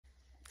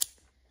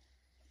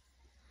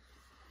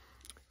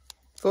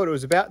Thought it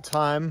was about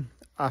time,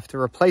 after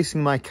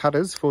replacing my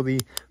cutters for the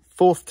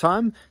 4th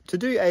time, to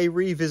do a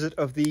revisit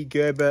of the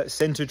Gerber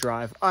Center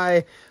Drive.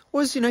 I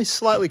was,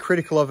 slightly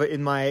critical of it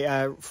in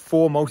my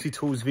 4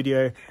 multi-tools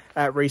video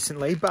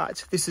recently,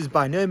 but this is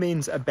by no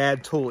means a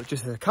bad tool. It's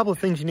just a couple of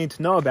things you need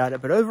to know about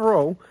it, but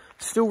overall,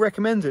 still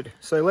recommended.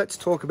 So let's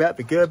talk about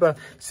the Gerber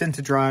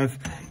Center Drive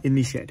in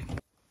the shed.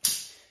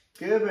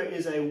 Gerber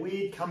is a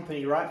weird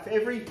company, right? For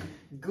every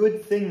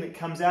good thing that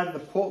comes out of the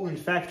Portland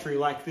factory,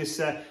 like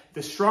this,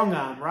 the strong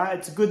arm, right?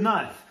 It's a good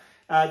knife.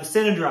 The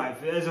Center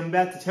Drive, as I'm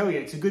about to tell you,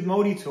 it's a good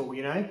multi-tool,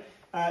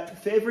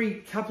 For every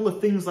couple of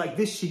things like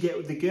this you get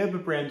with the Gerber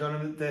brand on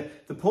them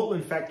that the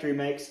Portland factory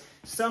makes,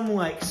 some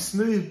like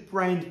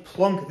smooth-brained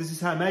plonker, this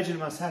is how I imagine it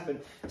must happen,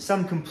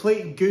 some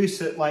complete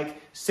goose at like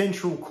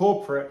Central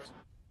Corporate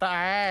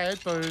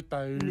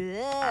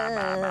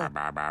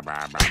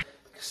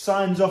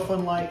signs off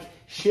on like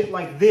shit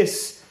like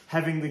this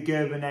having the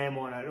Gerber name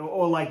on it,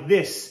 or like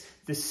this,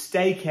 the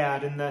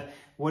stakeout and the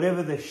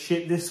whatever the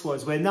shit this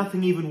was, where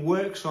nothing even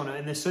works on it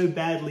and they're so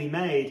badly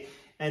made,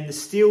 and the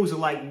steels are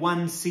like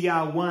 1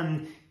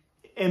 CR1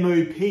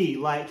 MOP,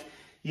 like,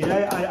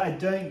 I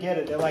don't get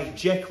it. They're like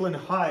Jekyll and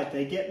Hyde.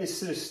 They get this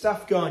sort of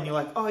stuff going. You're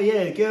like, oh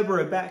yeah, Gerber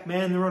are back,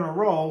 man. They're on a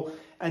roll.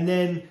 And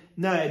then,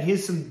 no, and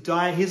here's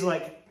here's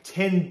like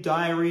 10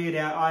 diarrheaed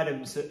out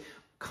items that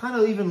kind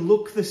of even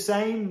look the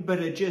same, but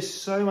are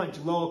just so much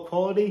lower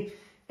quality.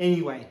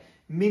 Anyway,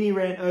 mini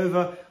rant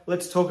over.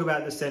 Let's talk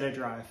about the Center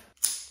Drive.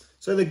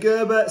 So the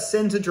Gerber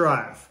Center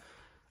Drive.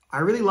 I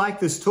really like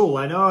this tool.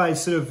 I know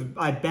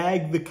I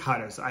bag the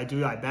cutters. I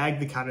bag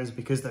the cutters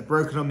because they've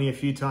broken on me a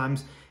few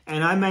times.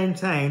 And I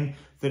maintain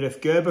that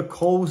if Gerber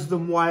calls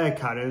them wire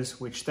cutters,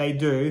 which they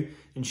do,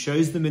 and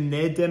shows them in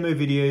their demo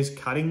videos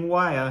cutting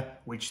wire,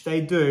 which they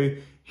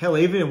do, hell,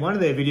 even in one of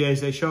their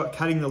videos, they show it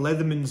cutting the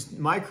Leatherman's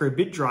micro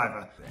bit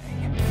driver.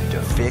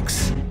 To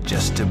fix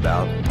just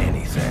about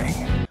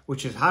anything.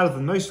 Which is harder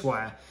than most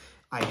wire.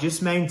 I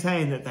just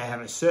maintain that they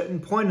have a certain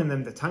point in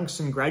them. The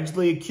tungsten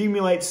gradually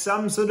accumulates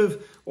some sort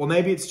of, or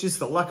maybe it's just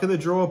the luck of the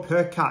draw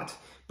per cut.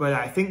 But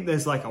I think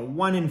there's like a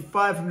 1 in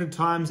 500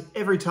 times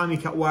every time you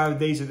cut wire with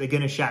these that they're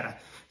going to shatter.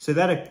 So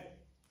that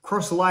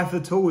across the life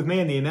of the tool with me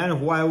and the amount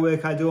of wire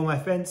work I do on my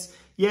fence,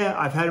 yeah,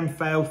 I've had them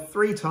fail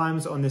 3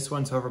 times on this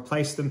one, so I've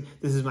replaced them.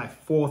 This is my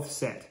 4th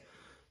set.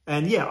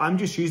 And yeah, I'm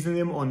just using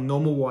them on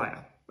normal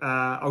wire.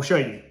 I'll show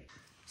you.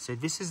 So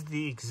this is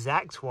the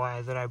exact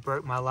wire that I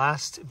broke my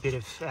last bit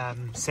of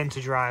Center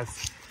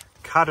Drive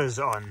cutters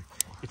on.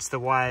 It's the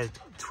wire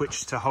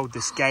twitched to hold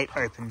this gate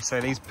open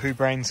so these poo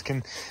brains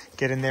can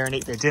get in there and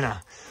eat their dinner.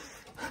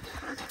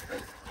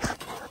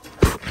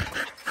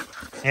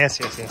 Yes.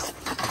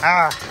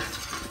 Ah!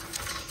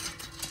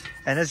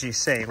 And as you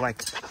see,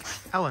 like,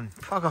 Alan,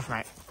 fuck off,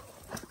 mate.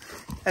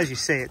 As you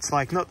see, it's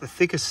like not the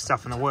thickest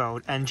stuff in the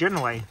world, and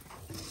generally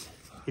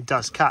it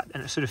does cut,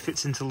 and it sort of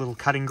fits into a little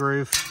cutting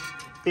groove.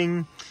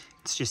 Bing.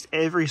 It's just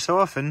every so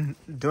often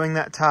doing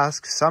that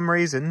task, some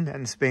reason,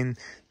 and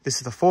this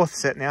is the 4th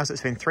set now, so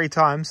it's been 3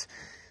 times.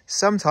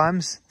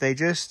 Sometimes they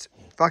just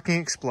fucking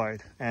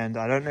explode, and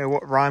I don't know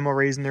what rhyme or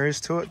reason there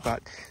is to it,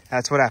 but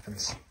that's what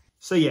happens.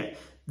 So yeah,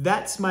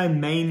 that's my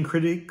main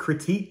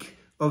critique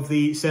of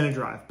the Center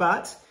Drive,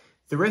 but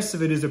the rest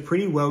of it is a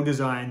pretty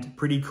well-designed,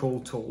 pretty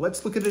cool tool.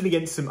 Let's look at it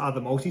against some other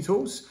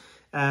multi-tools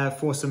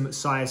for some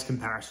size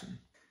comparison.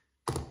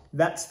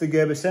 That's the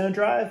Gerber Center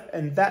Drive,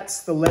 and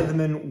that's the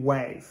Leatherman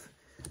Wave.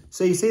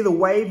 So you see the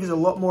Wave is a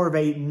lot more of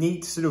a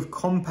neat sort of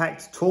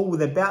compact tool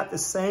with about the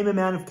same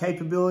amount of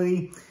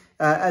capability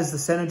as the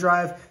Center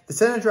Drive. The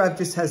Center Drive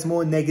just has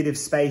more negative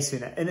space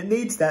in it, and it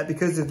needs that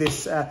because of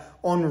this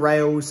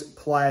on-rails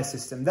plier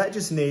system. That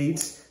just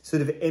needs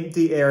sort of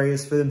empty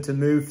areas for them to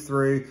move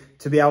through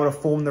to be able to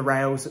form the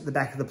rails at the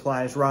back of the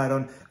pliers right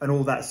on and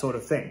all that sort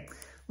of thing.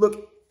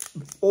 Look,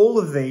 all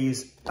of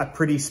these are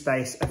pretty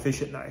space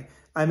efficient though.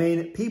 I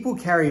mean, people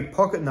carry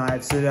pocket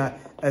knives that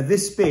are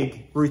this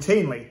big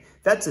routinely.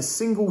 That's a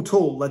single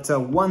tool. That's a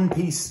one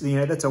piece,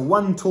 that's a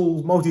 1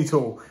 tool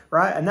multi-tool,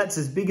 right? And that's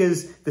as big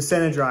as the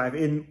Center Drive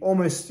in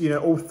almost,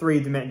 all 3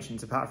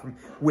 dimensions apart from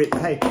width.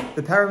 Hey,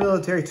 the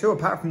paramilitary tool,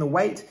 apart from the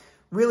weight,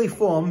 really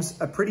forms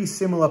a pretty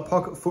similar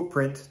pocket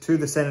footprint to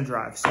the Center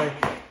Drive. So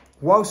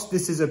whilst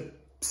this is a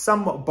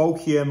somewhat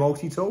bulkier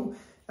multi-tool,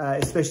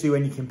 especially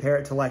when you compare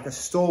it to like a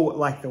stalwart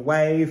like the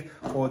Wave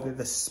or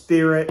the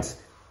Spirit,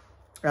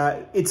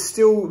 it's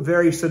still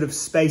very sort of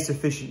space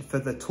efficient for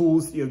the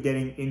tools that you're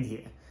getting in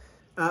here.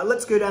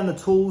 Let's go down the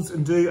tools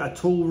and do a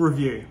tool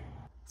review.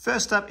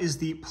 First up is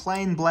the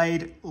plain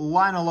blade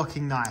liner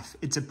locking knife.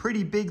 It's a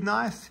pretty big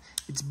knife.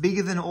 It's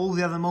bigger than all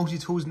the other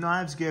multi-tools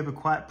knives. Gerber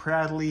quite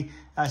proudly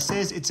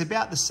says it's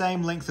about the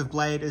same length of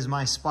blade as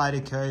my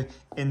Spyderco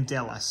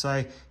Endella.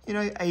 So,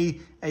 a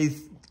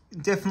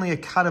definitely a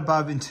cut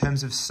above in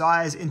terms of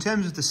size. In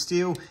terms of the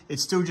steel,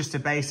 it's still just a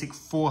basic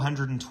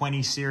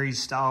 420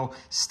 series style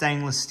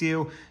stainless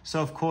steel.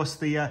 So of course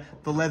the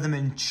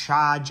Leatherman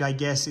Charge, I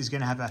guess, is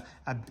going to have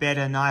a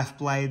better knife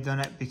blade than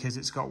it because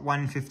it's got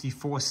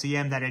 154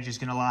 cm. That edge is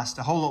going to last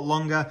a whole lot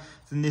longer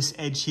than this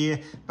edge here.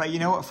 But you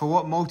know what? For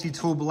what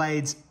multi-tool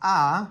blades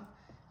are,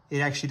 it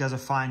actually does a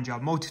fine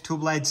job. Multi-tool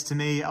blades to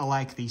me are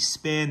like the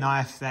spare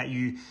knife that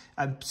you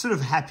are sort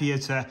of happier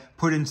to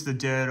put into the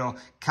dirt or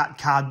cut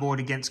cardboard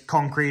against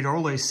concrete or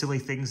all those silly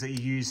things that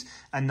you use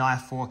a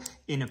knife for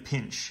in a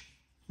pinch.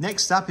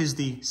 Next up is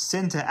the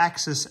center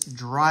axis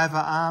driver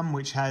arm,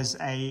 which has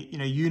a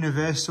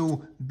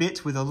universal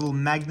bit with a little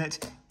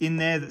magnet in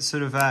there that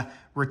sort of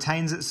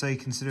retains it, so you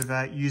can sort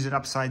of use it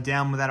upside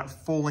down without it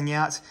falling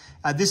out.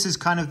 This is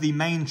kind of the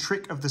main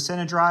trick of the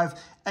center drive,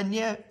 and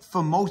yeah,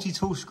 for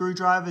multi-tool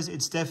screwdrivers,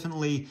 it's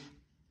definitely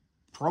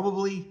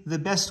probably the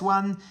best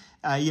one.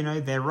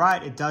 They're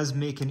right, it does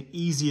make an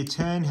easier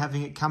turn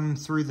having it come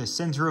through the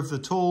center of the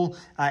tool.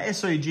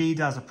 SOG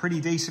does a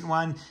pretty decent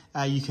one.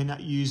 You can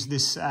use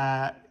this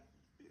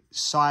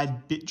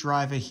side bit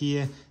driver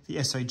here. The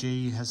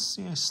SOG has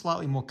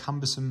slightly more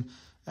cumbersome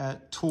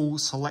tool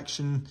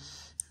selection.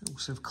 It'll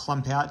sort of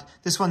clump out.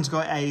 This one's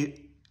got a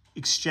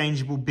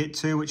exchangeable bit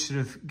too, which sort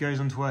of goes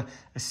onto a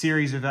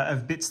series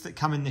of bits that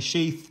come in the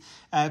sheath.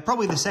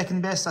 Probably the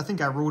second best. I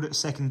think I ruled it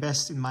second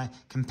best in my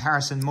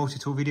comparison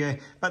multi-tool video,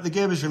 but the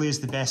Gerber's really is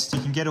the best.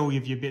 You can get all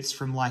of your bits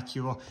from like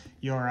your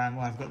well,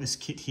 I've got this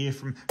kit here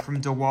from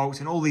DeWalt,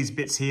 and all these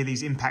bits here,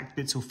 these impact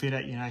bits will fit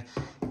it.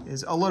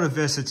 There's a lot of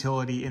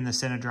versatility in the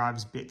center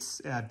drive's bit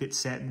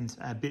set and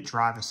bit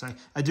driver. So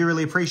I do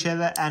really appreciate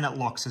that, and it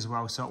locks as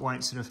well, so it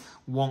won't sort of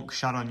wonk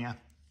shut on you.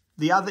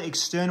 The other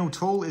external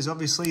tool is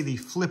obviously the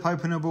flip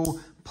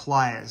openable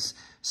pliers.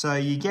 So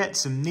you get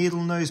some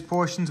needle nose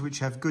portions which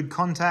have good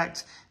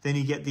contact. Then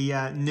you get the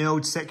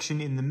knurled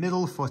section in the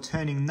middle for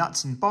turning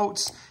nuts and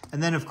bolts.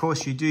 And then of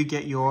course you do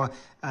get your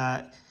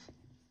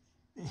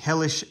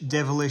hellish,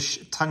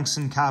 devilish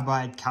tungsten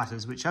carbide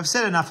cutters, which I've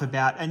said enough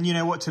about. And you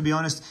know what, to be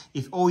honest,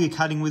 if all you're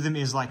cutting with them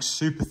is like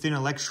super thin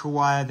electrical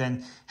wire,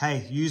 then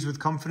hey, use with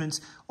confidence.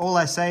 All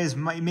I say is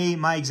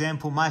my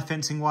example, my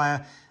fencing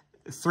wire,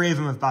 3 of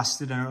them have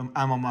busted and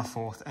I'm on my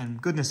 4th.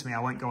 And goodness me, I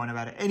won't go on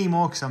about it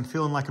anymore because I'm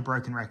feeling like a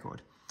broken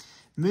record.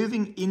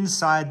 Moving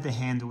inside the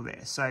handle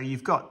there. So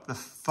you've got the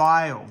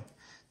file.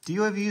 Do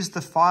you ever use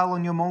the file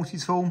on your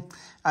multi-tool?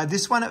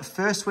 This one at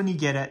first when you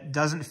get it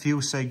doesn't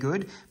feel so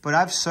good, but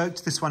I've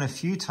soaked this one a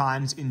few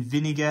times in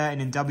vinegar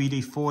and in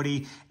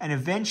WD-40, and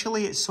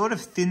eventually it sort of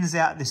thins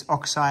out this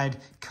oxide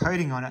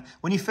coating on it.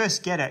 When you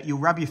first get it, you'll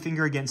rub your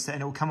finger against it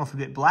and it will come off a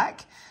bit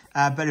black,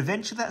 but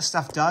eventually that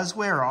stuff does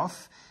wear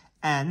off,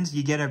 and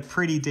you get a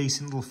pretty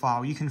decent little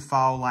file. You can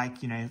file like,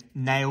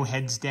 nail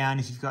heads down.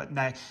 If you've got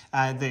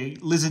the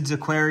Lizards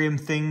Aquarium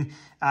thing,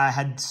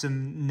 had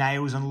some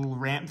nails on a little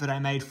ramp that I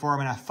made for them,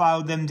 and I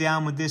filed them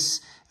down with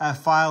this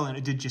file, and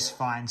it did just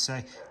fine.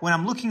 So when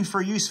I'm looking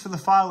for a use for the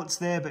file, it's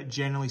there, but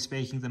generally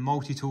speaking, the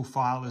multi-tool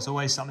file is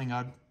always something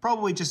I'd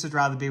probably just as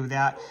rather be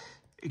without.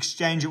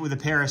 Exchange it with a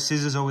pair of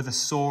scissors or with a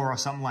saw or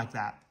something like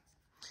that.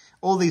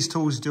 All these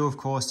tools do, of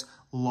course,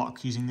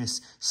 lock using this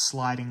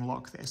sliding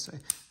lock there. So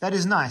that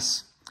is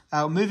nice.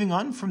 Moving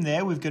on from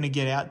there, we're going to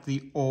get out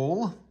the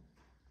awl.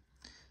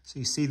 So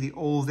you see the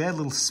awl there,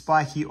 little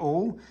spiky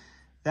awl.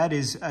 That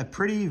is a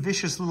pretty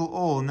vicious little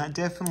awl, and that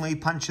definitely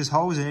punches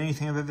holes in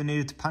anything I've ever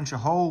needed to punch a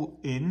hole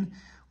in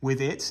with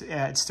it.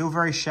 It's still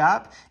very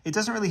sharp. It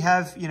doesn't really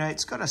have,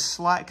 it's got a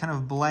slight kind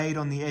of blade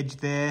on the edge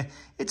there.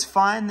 It's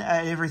fine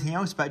at everything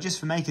else, but just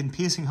for making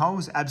piercing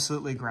holes,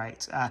 absolutely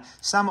great.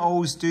 Some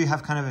awls do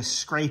have kind of a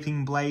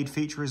scraping blade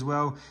feature as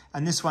well,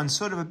 and this one's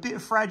sort of a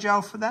bit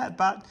fragile for that,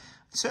 but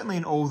certainly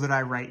an awl that I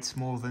rate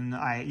more than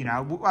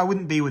I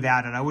wouldn't be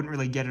without it. I wouldn't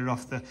really get it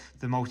off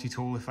the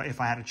multi-tool if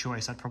I had a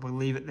choice. I'd probably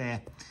leave it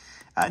there.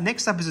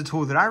 Next up is a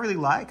tool that I really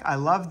like. I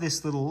love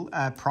this little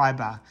pry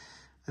bar.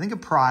 I think a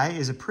pry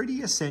is a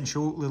pretty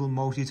essential little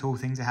multi-tool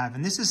thing to have.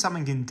 And this is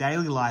something in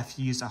daily life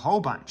you use a whole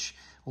bunch.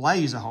 Well, I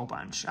use a whole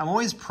bunch. I'm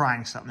always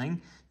prying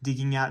something,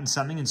 digging out in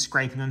something and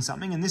scraping on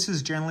something. And this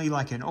is generally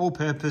like an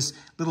all-purpose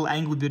little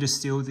angled bit of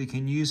steel that you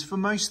can use for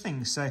most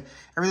things. So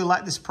I really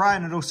like this pry,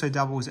 and it also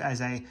doubles as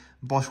a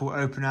bottle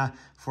opener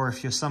for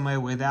if you're somewhere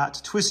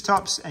without twist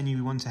tops and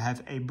you want to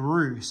have a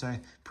brew. So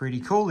pretty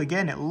cool.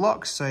 Again, it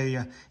locks, so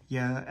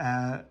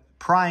your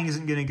prying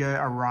isn't going to go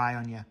awry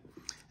on you.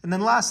 And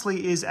then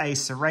lastly is a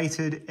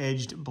serrated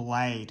edged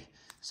blade.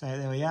 So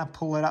there we are,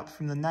 pull it up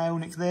from the nail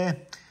nick there.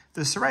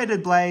 The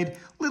serrated blade, a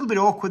little bit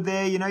awkward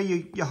there.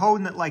 You're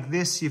holding it like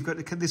this. You've got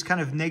this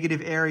kind of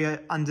negative area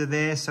under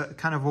there, so it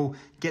kind of all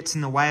gets in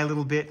the way a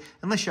little bit.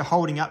 Unless you're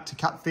holding up to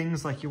cut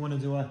things, like you want to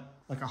do a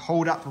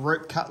hold up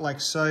rope cut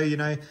like so,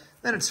 then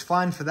it's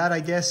fine for that,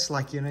 I guess.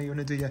 Like, you want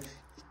to do your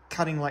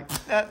cutting like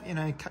that,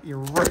 cut your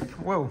rope,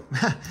 whoa,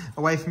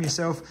 away from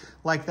yourself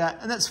like that,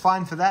 and that's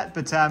fine for that.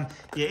 But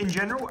yeah, in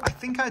general, I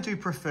think I do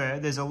prefer,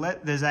 there's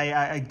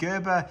a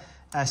Gerber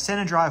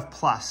Center Drive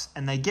Plus,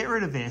 and they get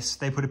rid of this,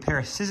 they put a pair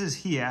of scissors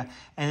here,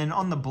 and then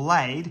on the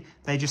blade,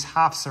 they just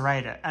half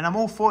serrate it. And I'm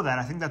all for that.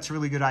 I think that's a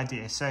really good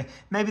idea. So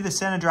maybe the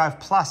Center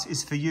Drive Plus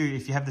is for you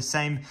if you have the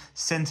same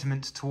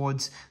sentiment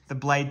towards the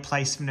blade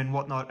placement and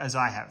whatnot as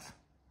I have.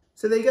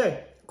 So there you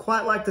go.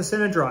 Quite like the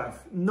Center Drive.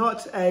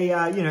 Not a,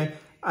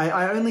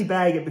 I only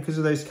bag it because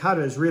of those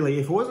cutters, really.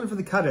 If it wasn't for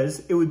the cutters,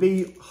 it would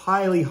be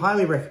highly,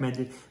 highly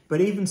recommended.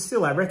 But even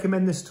still, I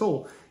recommend this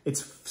tool.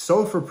 It's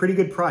sold for a pretty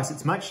good price.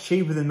 It's much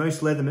cheaper than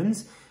most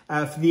Leathermans.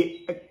 For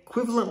the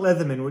equivalent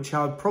Leatherman, which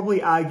I would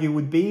probably argue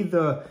would be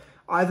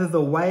either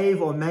the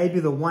Wave or maybe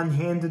the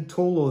one-handed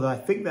tool, although I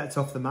think that's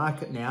off the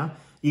market now,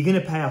 you're going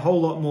to pay a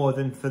whole lot more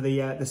than for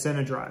the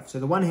Center Drive. So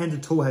the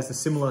one-handed tool has a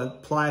similar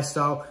plier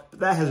style, but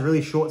that has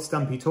really short,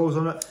 stumpy tools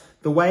on it.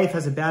 The Wave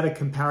has about a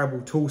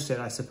comparable tool set,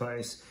 I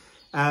suppose.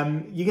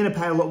 You're going to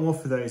pay a lot more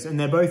for those, and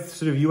they're both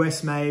sort of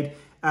US made.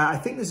 I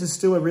think this is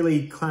still a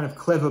really kind of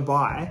clever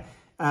buy.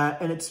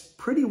 And it's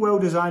pretty well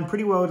designed,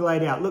 pretty well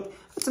laid out. Look,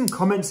 I had some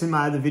comments in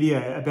my other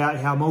video about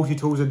how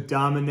multi-tools are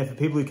dumb and they're for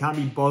people who can't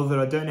be bothered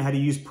or don't know how to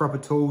use proper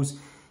tools.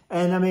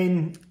 And I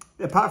mean,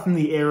 apart from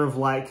the air of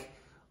like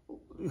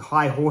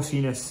high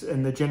horsiness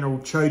and the general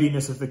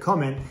chodiness of the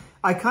comment,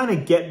 I kind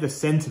of get the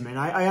sentiment.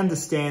 I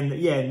understand that,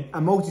 yeah,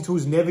 a multi-tool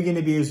is never going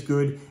to be as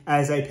good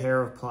as a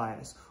pair of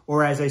pliers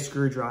or as a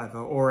screwdriver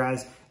or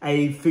as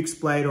a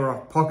fixed blade or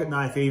a pocket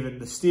knife even.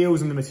 The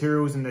steels and the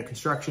materials and the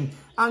construction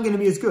aren't going to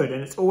be as good,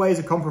 and it's always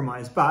a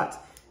compromise,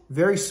 but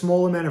very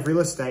small amount of real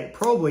estate,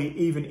 probably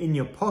even in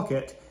your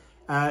pocket,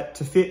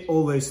 to fit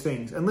all those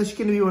things. Unless you're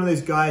going to be one of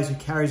those guys who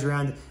carries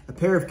around a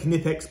pair of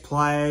Knipex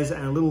pliers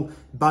and a little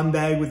bum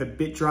bag with a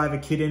bit driver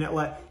kit in it.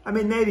 Like, I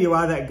mean, maybe you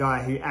are that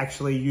guy who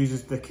actually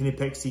uses the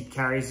Knipex he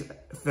carries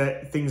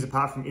for things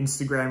apart from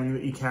Instagramming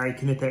that you carry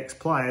Knipex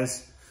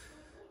pliers.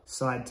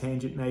 Side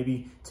tangent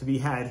maybe to be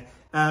had.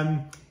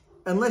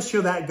 Unless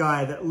you're that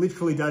guy that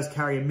literally does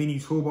carry a mini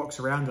toolbox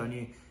around on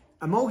you,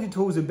 a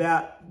multi-tool is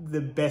about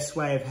the best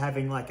way of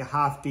having like a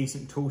half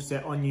decent tool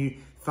set on you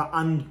for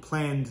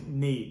unplanned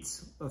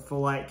needs, for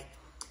like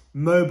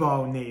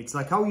mobile needs.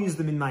 Like I'll use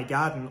them in my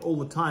garden all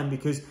the time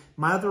because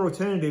my other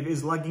alternative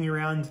is lugging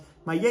around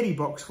my Yeti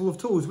box full of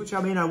tools, which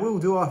I mean, I will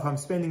do if I'm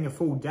spending a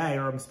full day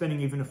or I'm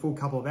spending even a full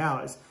couple of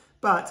hours.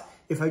 But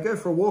if I go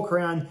for a walk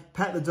around,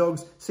 pat the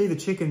dogs, see the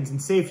chickens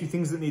and see a few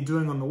things that they're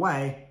doing on the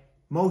way,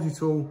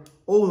 multi-tool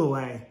all the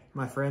way,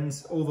 my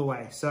friends, all the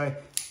way. So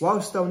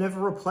whilst they'll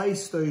never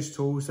replace those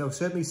tools, they'll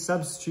certainly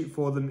substitute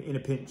for them in a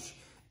pinch.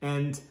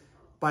 And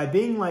by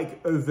being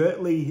like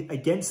overtly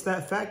against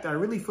that fact, I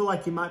really feel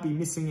like you might be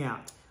missing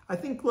out. I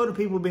think a lot of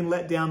people have been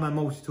let down by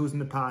multi-tools in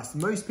the past.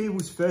 Most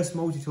people's first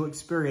multi-tool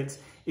experience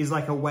is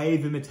like a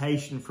Wave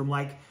imitation from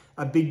like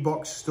a big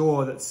box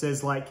store that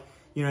says like,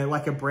 you know,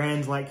 like a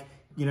brand like,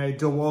 you know,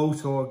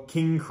 DeWalt or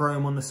King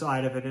Chrome on the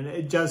side of it, and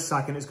it does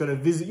suck, and it's got a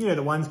you know,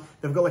 the ones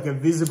they've got like a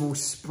visible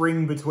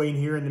spring between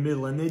here in the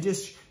middle, and they're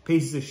just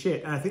pieces of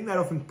shit. And I think that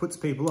often puts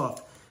people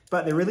off.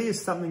 But there really is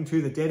something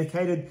to the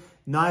dedicated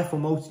knife or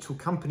multi-tool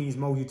company's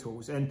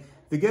multi-tools, and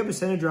the Gerber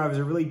Center Drive is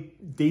a really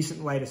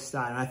decent way to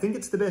start. And I think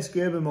it's the best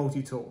Gerber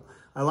multi-tool.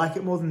 I like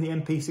it more than the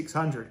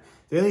MP600.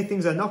 The only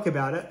things I knock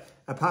about it,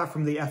 apart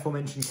from the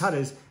aforementioned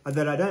cutters, are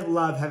that I don't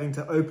love having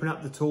to open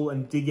up the tool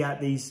and dig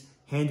out these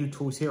handled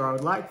tools here. I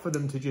would like for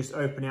them to just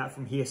open out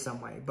from here some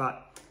way,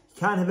 but you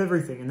can't have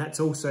everything, and that's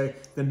also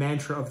the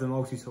mantra of the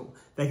multi-tool.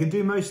 They can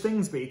do most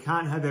things, but you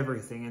can't have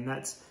everything, and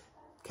that's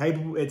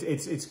capable.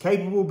 It's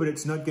capable, but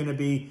it's not going to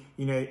be,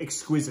 you know,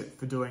 exquisite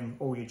for doing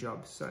all your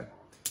jobs. So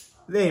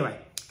anyway,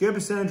 Gerber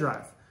Center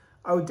Drive.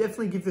 I would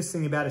definitely give this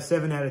thing about a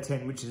 7 out of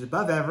 10, which is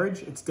above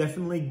average. It's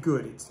definitely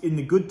good. It's in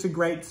the good to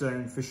great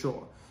zone for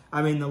sure.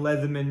 I mean, the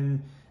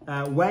Leatherman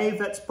Wave,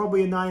 that's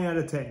probably a 9 out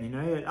of 10, you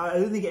know. I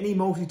don't think any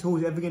multi-tool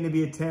is ever going to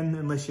be a 10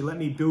 unless you let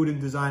me build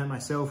and design it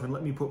myself and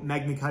let me put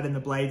Magna Cut in the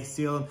blade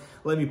steel and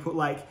let me put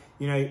like,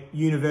 you know,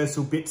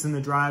 universal bits in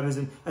the drivers,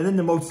 and then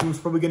the multi-tool is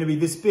probably going to be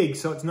this big,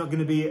 so it's not going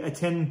to be a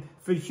 10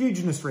 for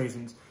hugeness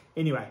reasons.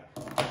 Anyway,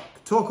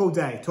 talk all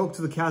day. Talk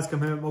till the cows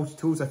come home at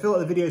multi-tools. I feel like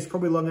the video is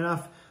probably long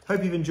enough.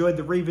 Hope you've enjoyed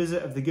the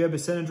revisit of the Gerber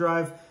Center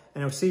Drive,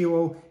 and I'll see you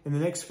all in the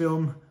next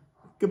film.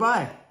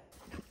 Goodbye.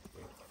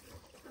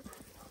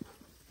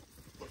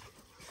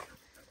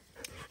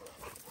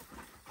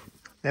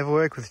 Never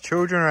work with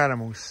children or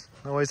animals.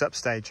 Always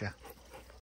upstage you.